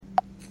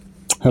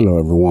Hello,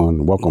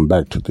 everyone. Welcome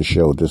back to the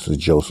show. This is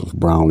Joseph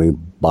Brownlee,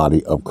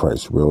 Body of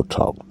Christ Real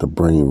Talk, to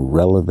bring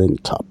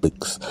relevant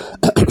topics,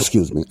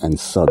 and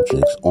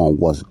subjects on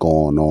what's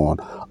going on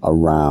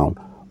around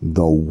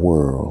the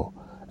world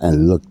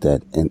and looked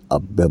at in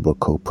a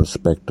biblical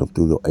perspective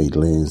through a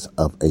lens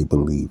of a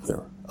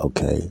believer,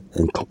 okay?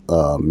 And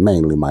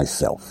mainly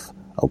myself,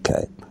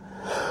 okay?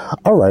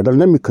 All right,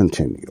 let me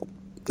continue.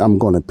 I'm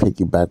going to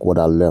piggyback what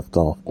I left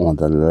off on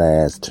the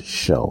last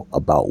show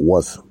about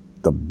what's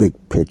the big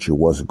picture,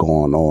 what's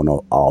going on,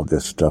 all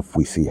this stuff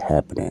we see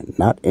happening,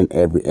 not in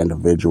every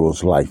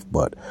individual's life,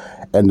 but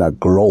in a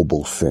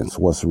global sense,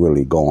 what's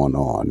really going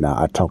on. Now,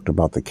 I talked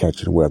about the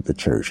catching away of the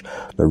church,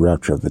 the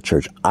rapture of the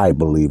church. I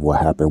believe will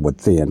happen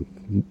within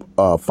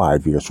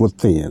 5 years.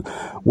 Within.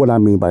 What I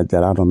mean by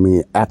that, I don't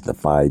mean after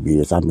 5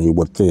 years. I mean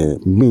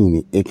within,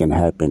 meaning it can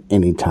happen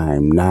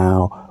anytime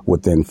now.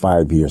 Within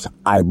 5 years,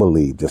 I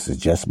believe. This is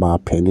just my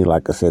opinion.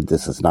 Like I said,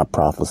 this is not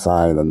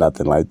prophesying or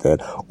nothing like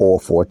that or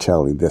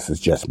foretelling. This is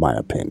just my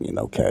opinion,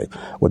 okay?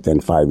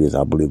 Within 5 years,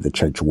 I believe the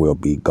church will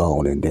be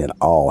gone and then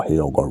all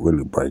hell gonna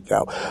really break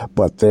out.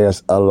 But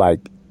there's a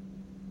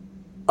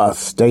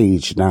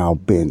stage now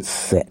been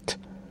set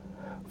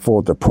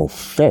for the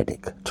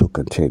prophetic to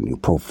continue.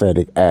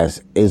 Prophetic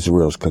as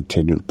Israel's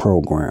continued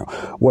program.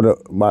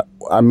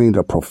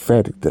 The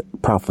prophetic, the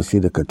prophecy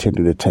to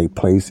continue to take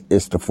place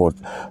is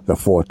the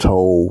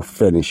foretold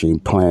finishing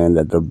plan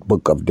that the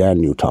book of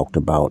Daniel talked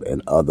about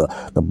and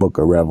the book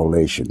of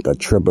Revelation, the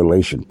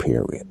tribulation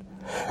period.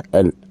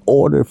 In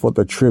order for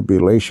the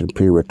tribulation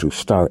period to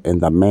start and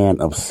the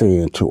man of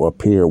sin to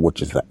appear,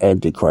 which is the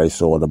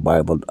Antichrist or the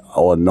Bible,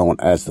 or known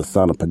as the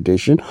son of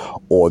perdition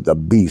or the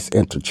beast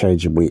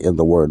interchangeably in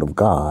the word of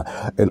God,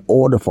 in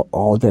order for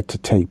all that to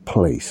take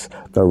place,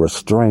 the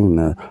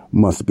restrainer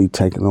must be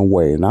taken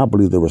away. And I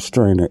believe the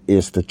restrainer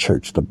is the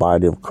church, the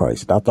body of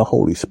Christ, not the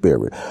Holy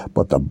Spirit,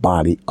 but the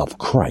body of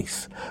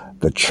Christ.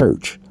 The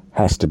church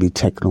has to be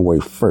taken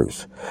away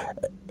first.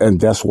 And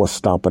that's what's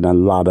stopping a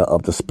lot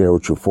of the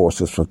spiritual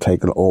forces from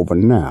taking over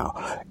now.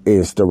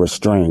 Is the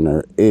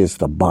restrainer, is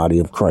the body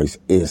of Christ,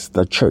 is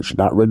the church.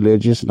 Not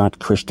religious, not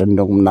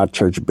Christendom, not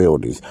church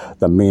buildings.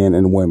 The men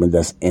and women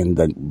that's in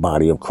the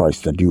body of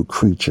Christ, the new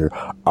creature,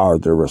 are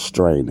the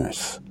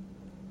restrainers.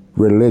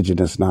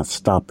 Religion is not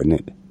stopping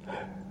it.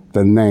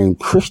 The name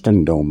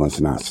Christendom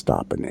is not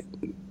stopping it.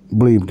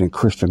 Believing in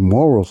Christian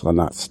morals are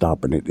not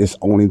stopping it. It's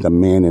only the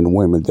men and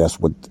women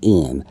that's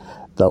within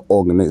the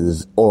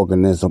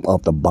organism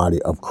of the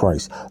body of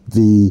Christ.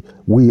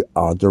 We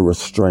are the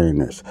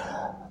restrainers.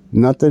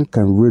 Nothing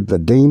can rid the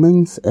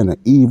demons and the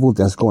evil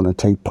that's going to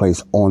take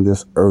place on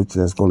this earth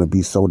that's going to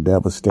be so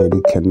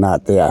devastating.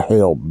 They are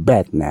held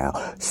back now.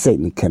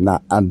 Satan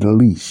cannot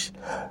unleash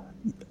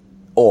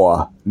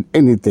or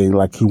anything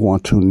like he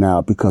wants to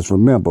now, because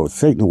remember,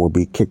 Satan will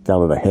be kicked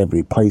out of the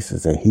heavenly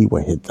places and he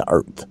will hit the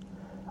earth.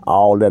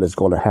 All that is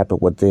going to happen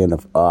within,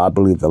 I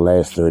believe, the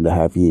last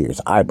 3.5 years,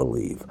 I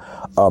believe,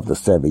 of the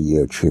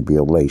 7-year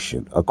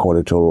tribulation,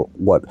 according to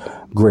what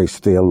grace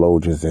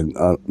theologians and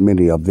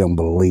many of them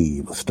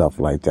believe, stuff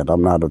like that.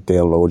 I'm not a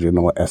theologian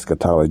or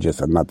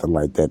eschatologist or nothing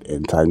like that,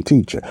 end-time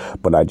teacher,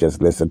 but I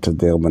just listen to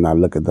them and I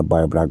look at the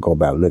Bible and I go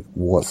back, look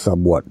what's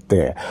somewhat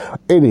there.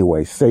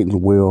 Anyway,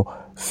 Satan will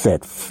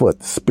set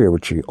foot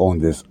spiritually on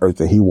this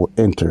earth and he will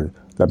enter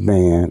the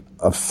man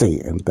of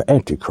sin, the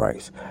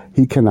Antichrist.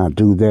 He cannot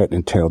do that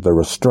until the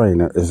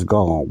restrainer is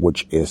gone,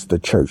 which is the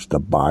church, the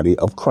body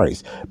of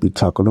Christ, be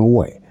taken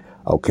away.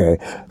 Okay,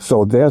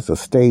 so there's a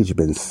stage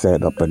been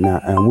set up and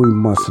now, and we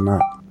must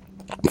not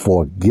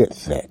forget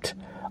that.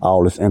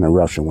 All this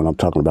interruption when I'm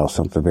talking about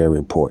something very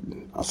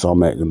important. So I'm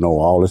going to ignore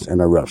all this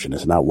interruption.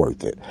 It's not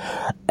worth it.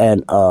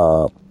 And,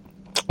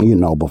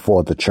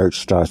 before the church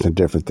starts and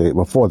different things,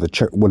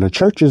 when the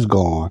church is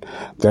gone,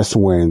 that's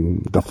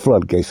when the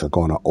floodgates are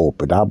going to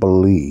open. I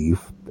believe,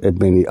 and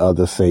many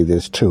others say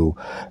this too,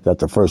 that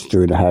the first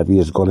 3.5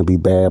 years is going to be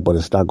bad, but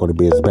it's not going to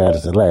be as bad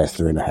as the last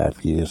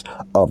 3.5 years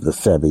of the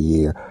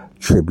 7-year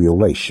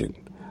tribulation,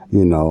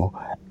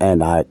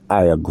 and I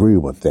agree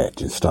with that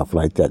and stuff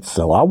like that.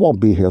 So I won't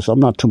be here, so I'm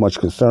not too much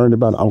concerned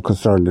about it. I'm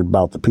concerned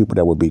about the people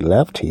that will be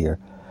left here.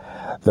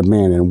 The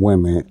men and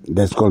women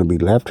that's going to be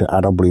left here.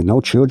 I don't believe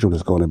no children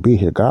is going to be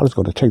here. God is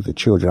going to take the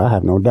children. I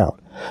have no doubt.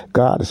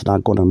 God is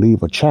not going to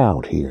leave a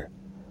child here.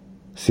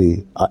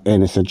 See, an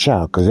innocent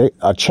child. Because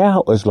a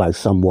child is like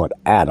somewhat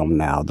Adam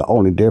now. The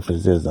only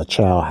difference is a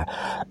child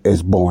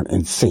is born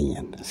in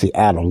sin. See,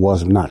 Adam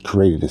was not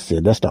created in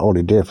sin. That's the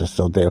only difference.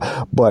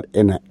 But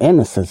in the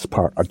innocence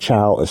part, a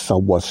child is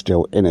somewhat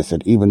still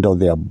innocent, even though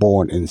they're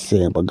born in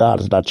sin. But God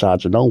is not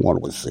charging no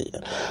one with sin.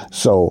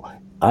 So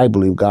I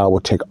believe God will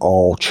take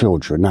all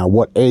children. Now,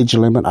 what age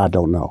limit? I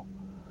don't know.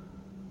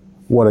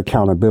 What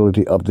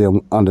accountability of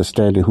them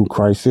understanding who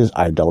Christ is?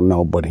 I don't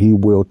know, but he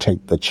will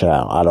take the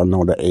child. I don't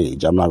know the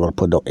age. I'm not going to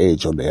put no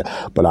age on there,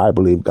 but I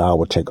believe God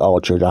will take all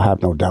children. I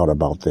have no doubt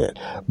about that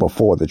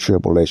before the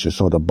tribulation.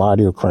 So the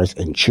body of Christ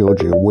and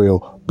children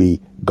will be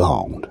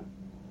gone.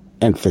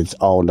 Infants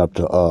all up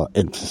to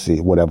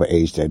infancy, whatever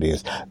age that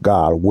is.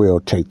 God will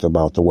take them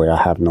out the way. I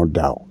have no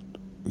doubt.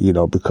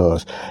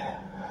 because,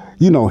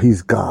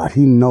 he's God.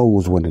 He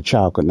knows when a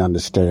child can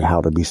understand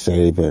how to be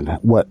saved and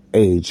what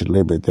age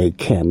limit they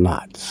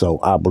cannot. So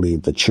I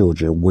believe the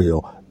children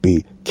will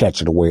be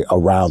catching away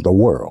around the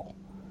world.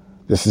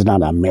 This is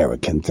not an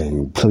American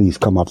thing. Please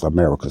come off the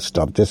American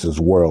stuff. This is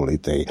worldly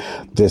thing.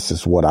 This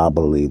is what I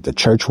believe. The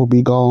church will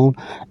be gone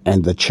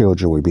and the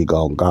children will be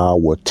gone. God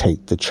will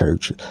take the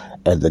church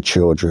and the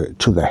children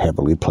to the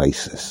heavenly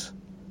places.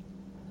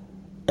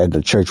 And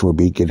the church will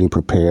be getting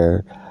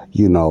prepared,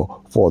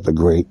 for the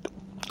great,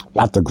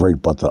 not the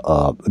great, but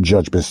the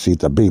judgment seat,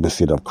 the bema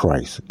seat of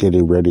Christ.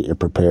 Getting ready and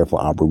prepared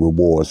for our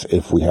rewards,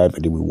 if we have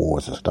any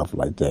rewards and stuff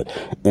like that,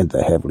 in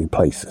the heavenly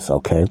places,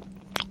 okay?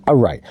 All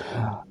right.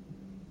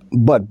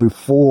 But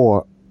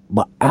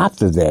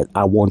after that,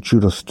 I want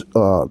you to,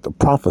 the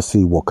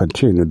prophecy will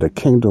continue. The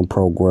kingdom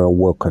program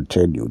will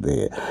continue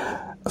there.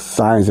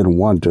 Signs and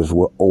wonders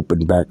will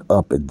open back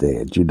up in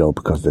there,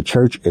 because the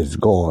church is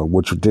gone,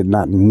 which did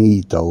not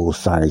need those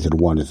signs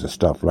and wonders and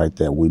stuff like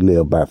that. We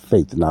live by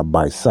faith, not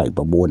by sight.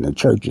 But when the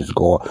church is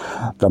gone,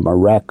 the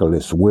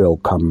miraculous will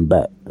come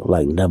back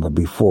like never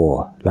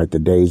before, like the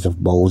days of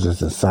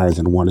Moses and signs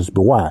and wonders.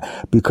 But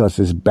why? Because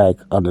it's back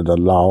under the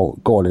law,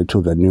 going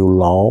into the new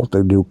law,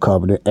 the new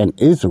covenant, and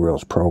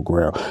Israel's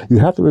program. You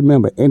have to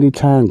remember,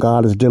 anytime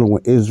God is dealing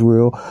with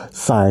Israel,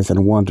 signs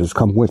and wonders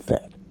come with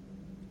that.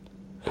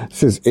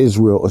 Since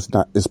Israel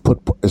is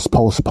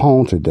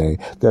postponed today,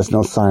 there's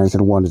no signs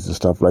and wonders and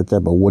stuff like that.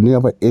 But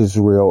whenever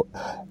Israel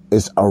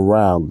is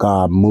around,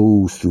 God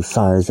moves through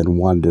signs and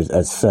wonders,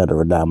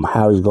 etc. Now,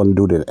 how he's going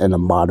to do that in the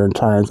modern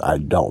times, I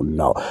don't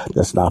know.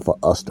 That's not for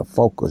us to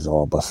focus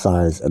on. But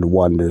signs and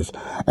wonders,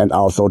 and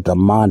also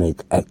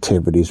demonic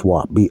activities,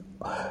 will be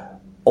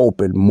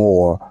open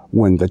more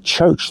when the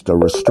church, the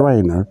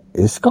restrainer,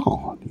 is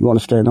gone. You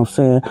understand what I'm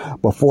saying?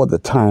 But for the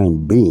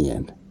time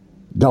being,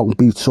 don't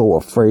be so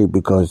afraid,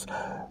 because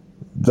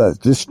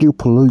this new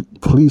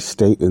police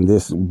state and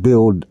this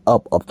build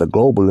up of the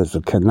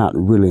globalism cannot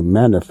really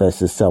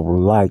manifest itself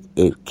like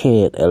it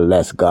can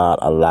unless God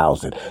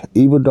allows it.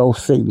 Even though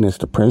Satan is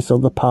the prince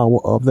of the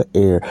power of the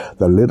air,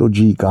 the little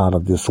g god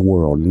of this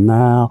world,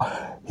 now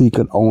he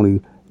can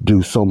only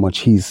do so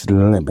much. He's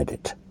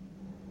limited.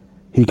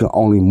 He can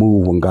only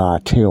move when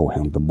God tells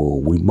him to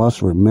move. We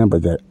must remember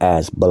that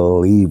as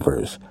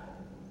believers.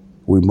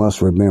 We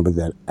must remember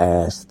that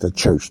as the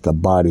church, the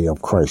body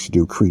of Christ,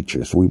 new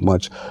creatures, we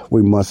must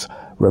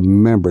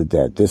remember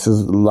that. This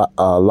is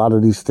a lot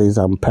of these things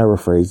I'm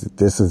paraphrasing.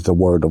 This is the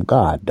word of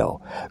God,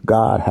 though.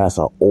 God has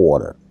an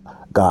order.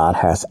 God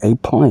has a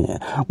plan.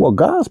 Well,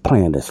 God's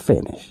plan is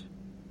finished.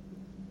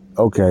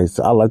 Okay,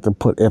 so I like to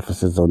put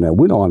emphasis on that.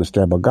 We don't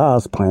understand, but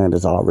God's plan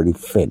is already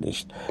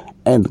finished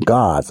in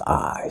God's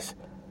eyes.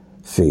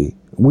 See,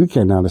 we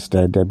can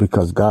understand that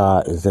because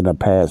God is in the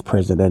past,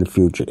 present, and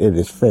future. It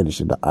is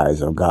finished in the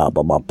eyes of God.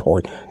 But my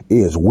point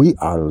is, we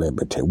are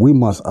limited. We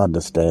must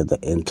understand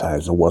the end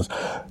times and what's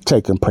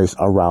taking place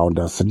around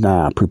us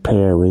now,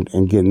 preparing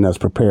and getting us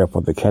prepared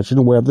for the catching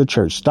away of the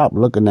church. Stop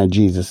looking at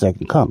Jesus'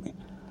 second coming.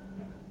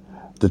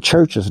 The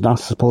church is not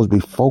supposed to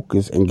be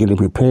focused and getting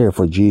prepared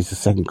for Jesus'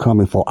 second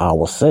coming for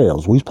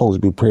ourselves. We're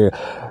supposed to be prepared,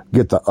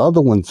 get the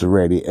other ones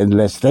ready,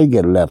 unless they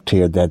get left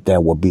here, that there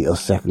will be a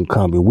second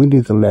coming. We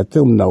need to let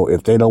them know,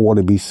 if they don't want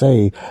to be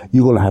saved,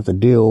 you're going to have to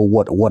deal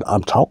with what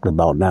I'm talking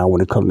about now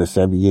when it comes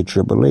to 7-year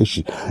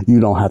tribulation. You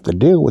don't have to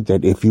deal with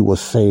that if you were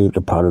saved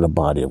and part of the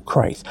body of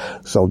Christ.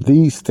 So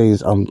these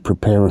things I'm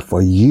preparing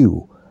for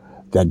you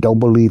that don't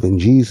believe in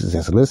Jesus,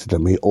 that's listen to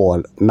me,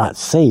 or not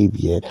saved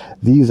yet.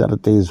 These are the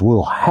things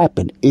will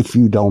happen if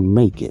you don't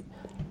make it.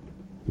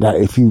 Now,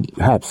 if you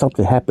have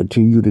something happen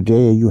to you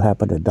today and you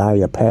happen to die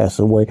or pass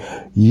away,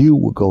 you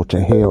will go to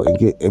hell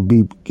and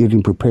be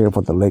getting prepared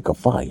for the lake of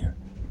fire.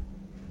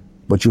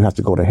 But you have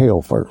to go to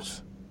hell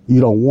first. You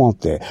don't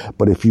want that.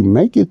 But if you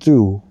make it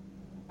through,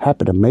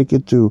 happen to make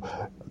it through,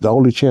 the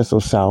only chance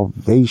of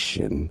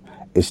salvation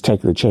is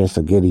taking a chance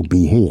of getting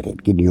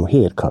beheaded, getting your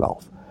head cut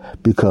off.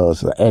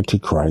 Because the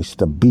Antichrist,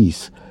 the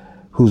beast,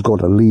 who's going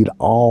to lead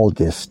all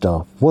this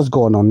stuff, what's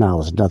going on now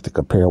is nothing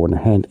compared when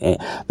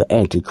the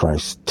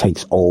Antichrist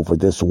takes over.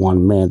 This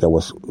one man that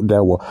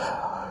will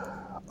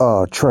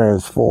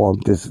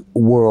transform this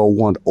world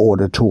one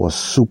order to a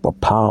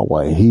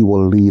superpower. He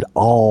will lead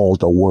all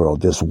the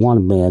world. This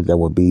one man that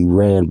will be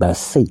ran by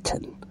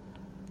Satan,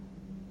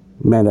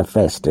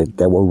 manifested,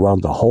 that will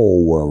run the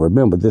whole world.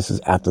 Remember, this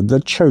is after the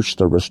church,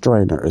 the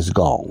restrainer, is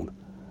gone.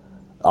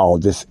 All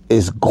this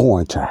is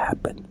going to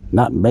happen.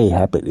 Not may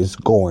happen, it's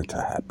going to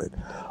happen.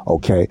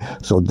 Okay?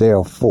 So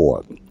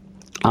therefore,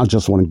 I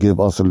just want to give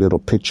us a little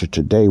picture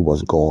today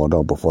what's going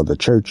on before the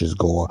church is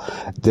gone.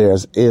 There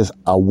is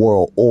a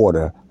world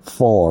order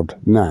formed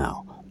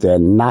now. They're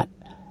not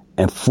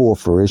in full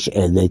fruition,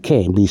 and they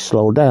can't be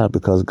slowed down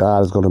because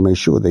God is going to make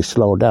sure they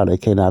slow down. They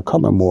cannot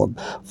come in more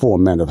full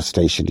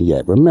manifestation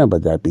yet. Remember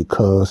that,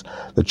 because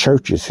the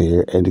church is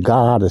here and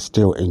God is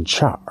still in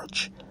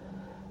charge.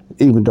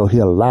 Even though he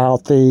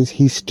allowed things,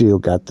 he still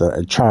got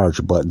the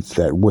charge buttons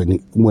that when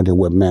it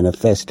would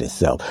manifest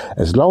itself.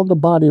 As long as the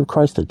body of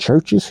Christ, the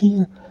church, is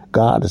here,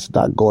 God is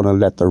not going to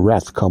let the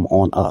wrath come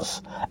on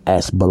us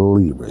as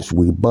believers.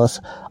 We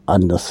must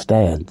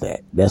understand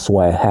that. That's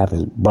why it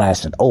haven't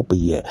blasted open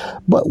yet.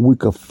 But we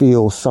could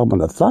feel some of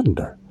the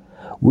thunder.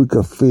 We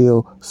could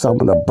feel some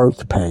of the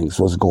birth pangs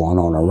what's going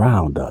on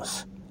around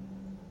us.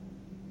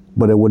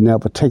 But it would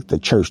never take the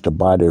church, the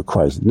body of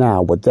Christ.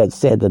 Now, with that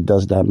said, that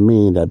does not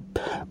mean that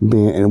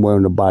being anywhere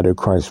in the body of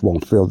Christ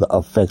won't feel the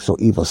effects or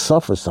even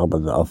suffer some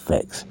of the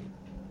effects.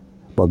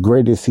 But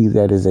greater is he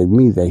that is in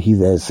me than he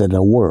that is in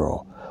the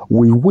world.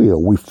 We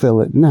will. We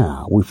feel it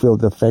now. We feel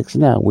the effects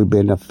now. We've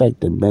been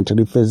affected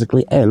mentally,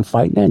 physically, and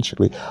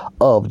financially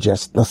of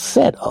just the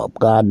setup.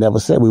 God never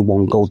said we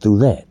won't go through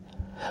that.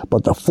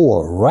 But the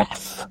full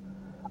wrath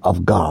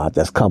of God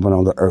that's coming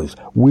on the earth,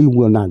 we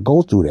will not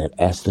go through that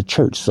as the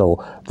church.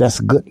 So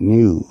that's good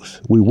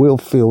news. We will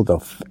feel the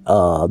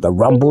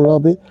rumble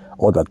of it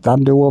or the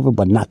thunder of it,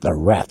 but not the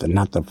wrath and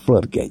not the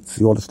floodgates.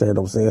 You understand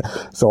what I'm saying?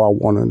 So I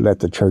want to let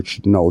the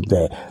church know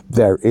that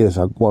there is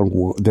a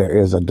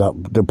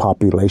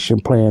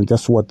depopulation plan.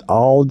 That's what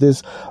all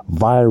this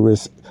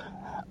virus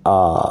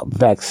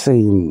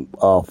vaccine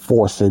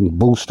forcing,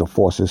 booster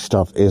forcing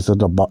stuff is,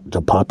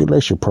 the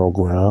population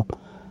program.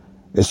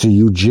 It's a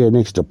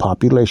eugenics, the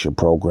population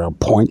program,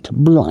 point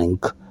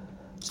blank.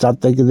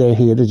 Stop thinking they're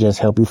here to just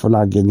help you from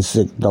not getting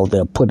sick. No,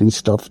 they're putting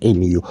stuff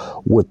in you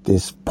with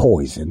this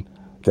poison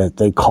that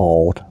they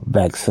called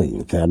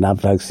vaccines. They're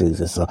not vaccines.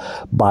 It's a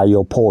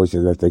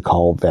biopoison that they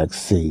call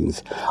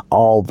vaccines.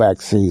 All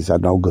vaccines are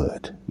no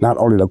good. Not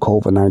only the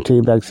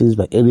COVID-19 vaccines,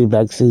 but any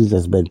vaccines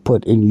that's been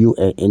put in you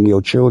and in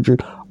your children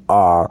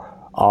are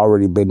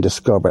already been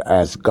discovered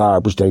as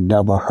garbage. They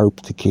never hurt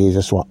the kids.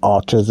 That's why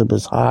autism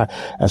is high.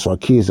 That's why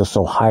kids are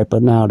so hyper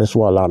now. That's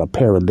why a lot of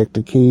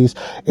paralytic kids.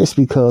 It's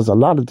because a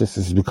lot of this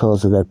is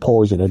because of that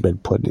poison they've been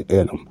putting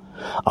in them.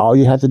 All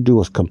you have to do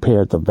is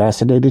compare the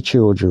vaccinated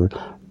children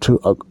to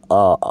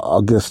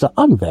against the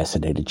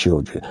unvaccinated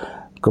children.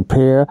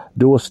 Compare,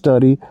 do a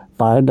study,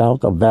 find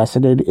out the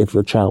vaccinated, if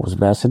your child was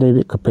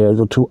vaccinated, compare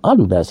them to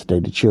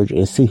unvaccinated children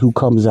and see who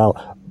comes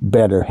out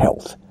better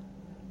health.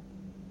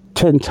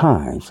 10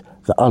 times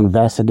the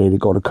unvaccinated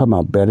going to come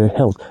out better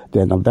health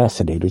than the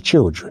vaccinated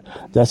children.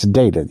 That's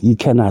data. You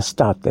cannot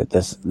stop that.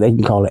 They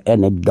can call it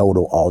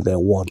anecdotal all they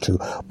want to,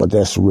 but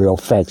that's real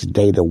facts.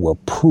 Data will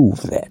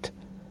prove that.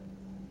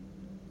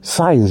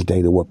 Science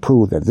data will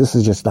prove that. This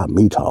is just not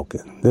me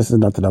talking. This is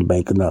nothing I'm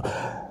making up.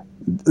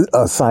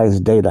 Science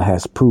data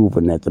has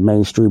proven that the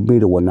mainstream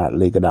media will not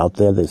leak it out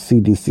there. The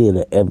CDC and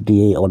the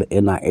FDA or the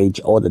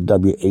NIH or the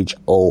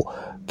WHO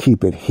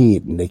keep it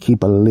hidden. They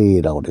keep a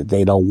lid on it.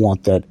 They don't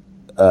want that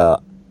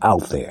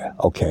out there.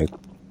 Okay.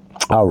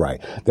 All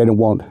right. They don't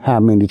want how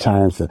many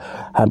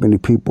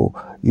people,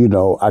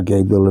 I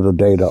gave you a little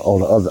data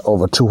on the other,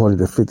 over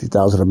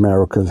 250,000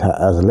 Americans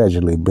has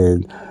allegedly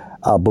been,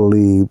 I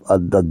believe,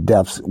 the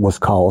deaths was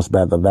caused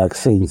by the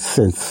vaccine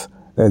since,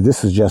 and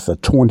this is just a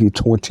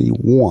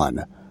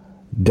 2021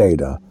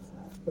 data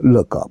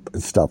lookup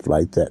and stuff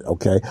like that.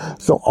 Okay.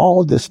 So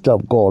all this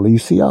stuff going on, you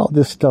see all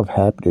this stuff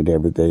happening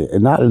every day.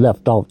 And I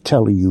left off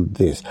telling you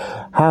this,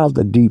 how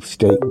the deep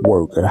state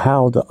work and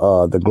how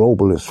the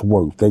globalists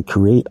work. They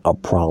create a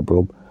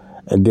problem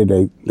and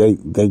then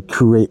they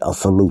create a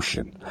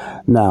solution.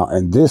 Now,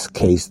 in this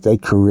case, they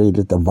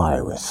created the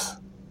virus.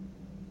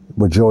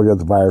 Majority of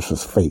the virus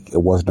was fake.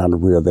 It was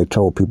not real. They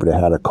told people that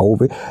had a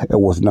COVID. It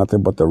was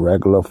nothing but the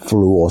regular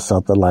flu or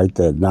something like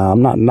that. Now,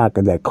 I'm not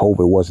knocking that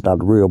COVID was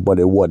not real, but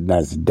it wasn't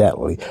as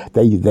deadly.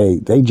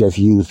 They just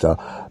used the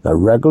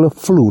regular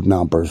flu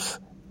numbers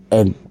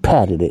and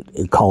padded it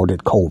and called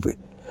it COVID.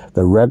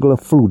 The regular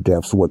flu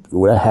deaths,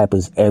 what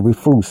happens every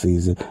flu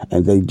season,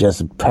 and they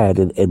just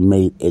padded and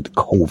made it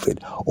COVID.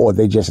 Or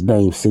they just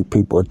named sick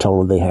people and told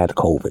them they had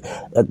COVID.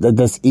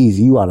 That's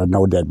easy. You ought to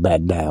know that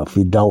back now. If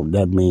you don't,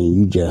 that means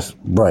you just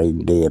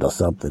brain dead or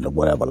something or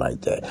whatever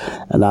like that.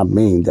 And I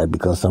mean that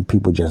because some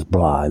people just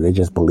blind. They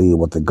just believe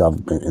what the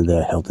government and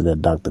their health and their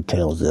doctor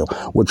tells them,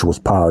 which was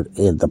part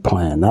in the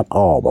plan. Not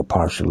all, but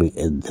partially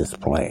in this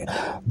plan.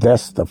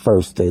 That's the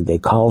first thing. They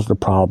caused the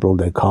problem.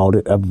 They called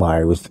it a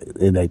virus,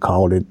 and they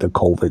called it the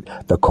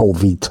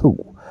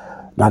COVID-2.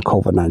 Not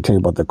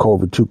COVID-19, but the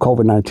COVID-2.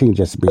 COVID-19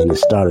 just being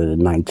started in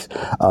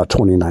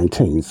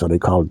 2019. So they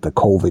call it the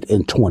COVID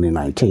in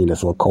 2019.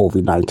 That's what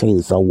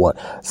COVID-19,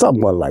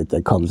 somewhat like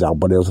that comes out.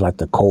 But it was like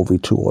the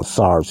COVID-2 or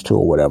SARS-2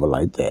 or whatever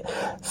like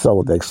that.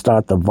 So they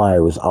start the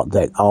virus,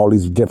 that all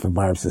these different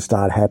viruses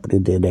start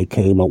happening. Then they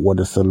came up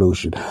with a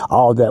solution.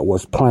 All that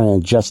was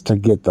planned just to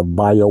get the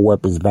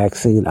bioweapons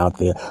vaccine out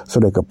there so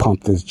they could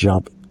pump this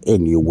jump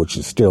in you, which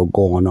is still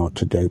going on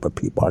today, but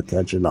people are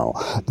catching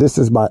on. This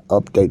is my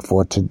update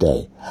for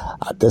today.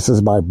 This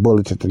is my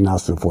bulletin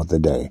announcement for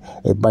today.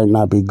 It might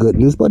not be good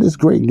news, but it's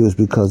great news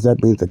because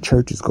that means the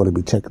church is going to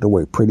be taken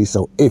away pretty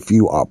soon if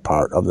you are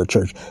part of the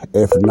church.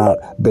 If not,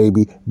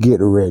 baby, get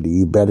ready.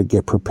 You better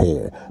get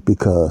prepared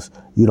because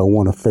you don't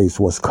want to face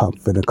what's going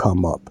to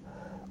come up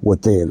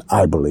within,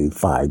 I believe,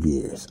 5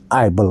 years.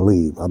 I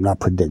believe. I'm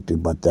not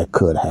predicting, but that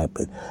could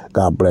happen.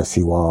 God bless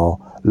you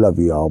all. Love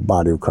you all.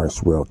 Body of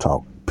Christ Real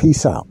Talk.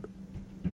 Peace out.